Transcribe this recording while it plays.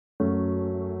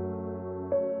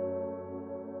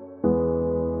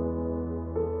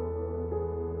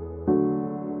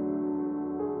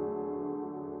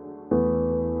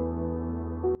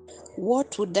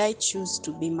What would I choose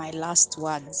to be my last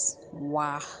words?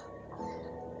 Wow,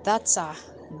 that's a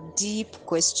deep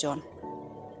question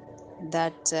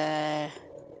that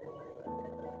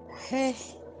hey,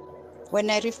 when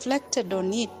I reflected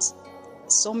on it,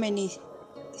 so many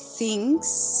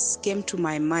things came to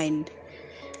my mind.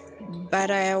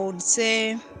 But I would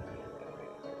say,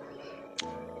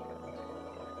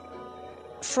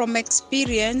 from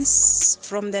experience,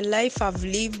 from the life I've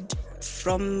lived,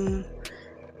 from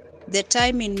the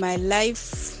time in my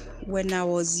life when I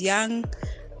was young,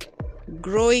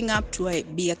 growing up to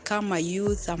become a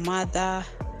youth, a mother,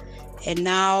 and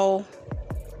now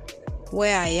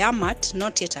where I am at,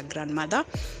 not yet a grandmother.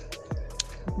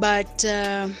 But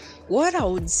what I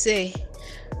would say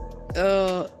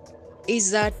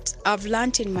is that I've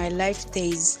learned in my life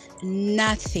there's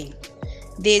nothing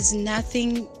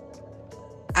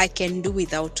I can do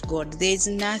without God. There's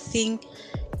nothing,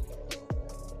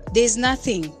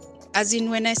 as in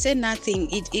when I say nothing,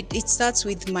 it starts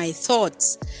with my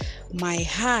thoughts, my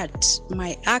heart,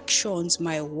 my actions,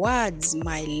 my words,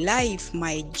 my life,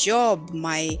 my job,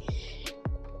 my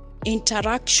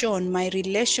interaction, my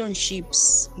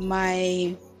relationships,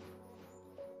 my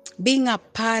being a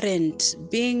parent,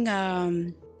 being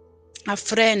a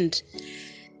friend,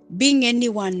 being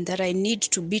anyone that I need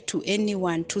to be to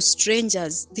anyone, to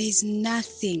strangers. There's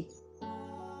nothing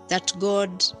that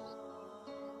God,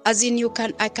 as in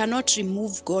I cannot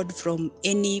remove God from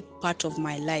any part of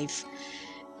my life.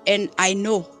 And I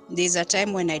know there's a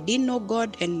time when I didn't know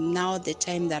God, and now the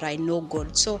time that I know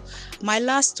God. So my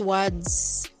last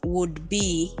words would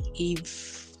be,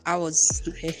 if I was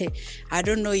I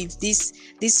don't know if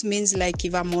this means like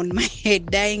if I'm on my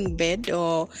dying bed,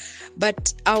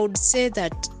 but I would say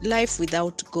that life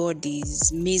without God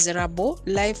is miserable.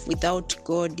 Life without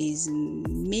God is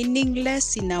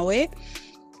meaningless in a way.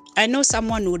 I know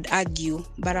someone would argue,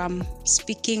 but I'm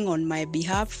speaking on my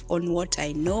behalf, on what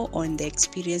I know, on the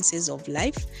experiences of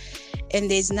life.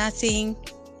 And there's nothing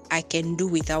I can do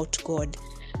without God.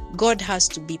 God has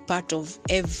to be part of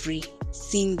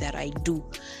everything that I do.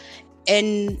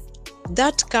 And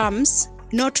that comes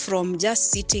not from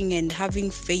just sitting and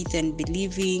having faith and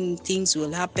believing things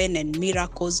will happen and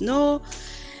miracles. No,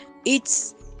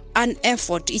 it's an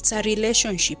effort. It's a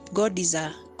relationship. God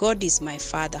is my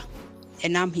Father,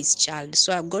 and I'm his child.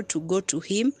 So I've got to go to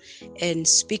him and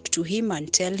speak to him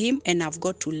and tell him, and I've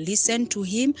got to listen to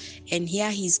him and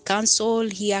hear his counsel,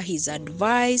 hear his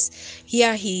advice,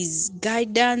 hear his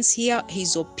guidance, hear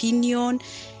his opinion.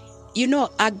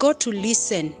 I got to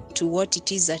listen to what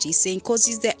it is that he's saying, because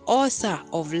he's the author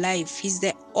of life. He's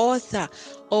the author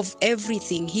of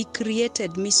everything. He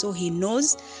created me, so he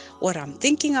knows what I'm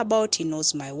thinking about. He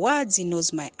knows my words. He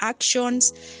knows my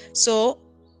actions. So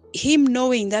him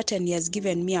knowing that, and he has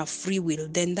given me a free will,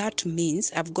 then that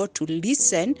means I've got to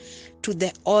listen to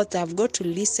the author. I've got to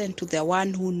listen to the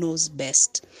one who knows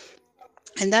best.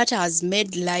 And that has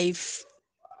made life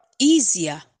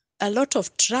easier. A lot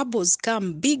of troubles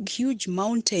come, big, huge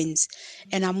mountains,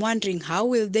 and I'm wondering how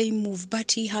will they move,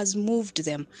 but he has moved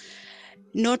them.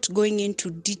 Not going into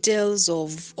details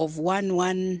of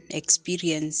one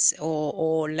experience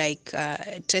or like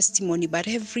testimony, but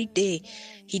every day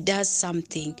he does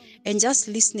something, and just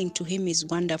listening to him is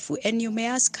wonderful. And you may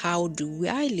ask, how do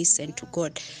I listen to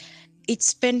God? It's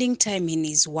spending time in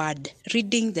his word,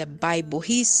 reading the Bible.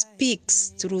 He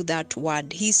speaks through that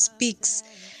word. He speaks,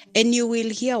 and you will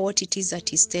hear what it is that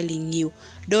he's telling you.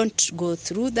 Don't go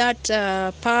through that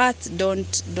path.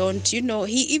 Don't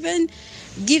he even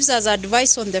gives us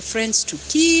advice on the friends to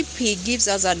keep. He gives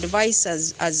us advice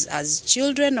as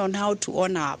children on how to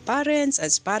honor our parents,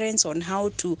 as parents on how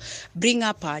to bring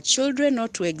up our children,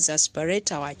 not to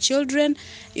exasperate our children.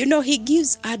 He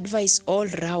gives advice all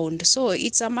round. So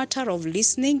it's a matter of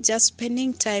listening, just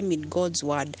spending time in God's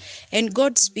word. And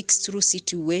God speaks through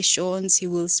situations. He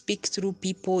will speak through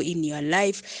people in your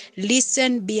life.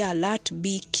 Listen, be alert,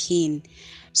 be keen.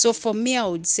 So for me, I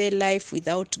would say life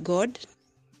without God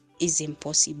is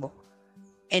impossible,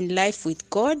 and life with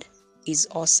God is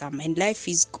awesome, and life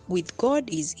with God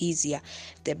is easier.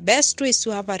 The best way is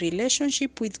to have a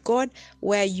relationship with God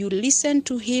where you listen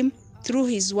to him through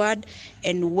his word,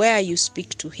 and where you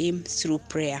speak to him through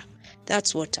prayer.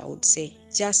 That's what I would say.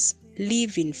 Just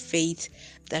live in faith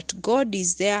that God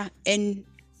is there, and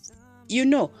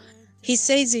he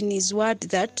says in his word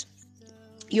that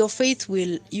your faith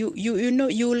will you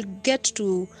will get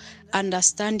to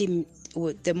understand him.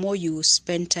 The more you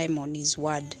spend time on his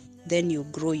word, then you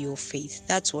grow your faith.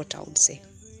 That's what I would say.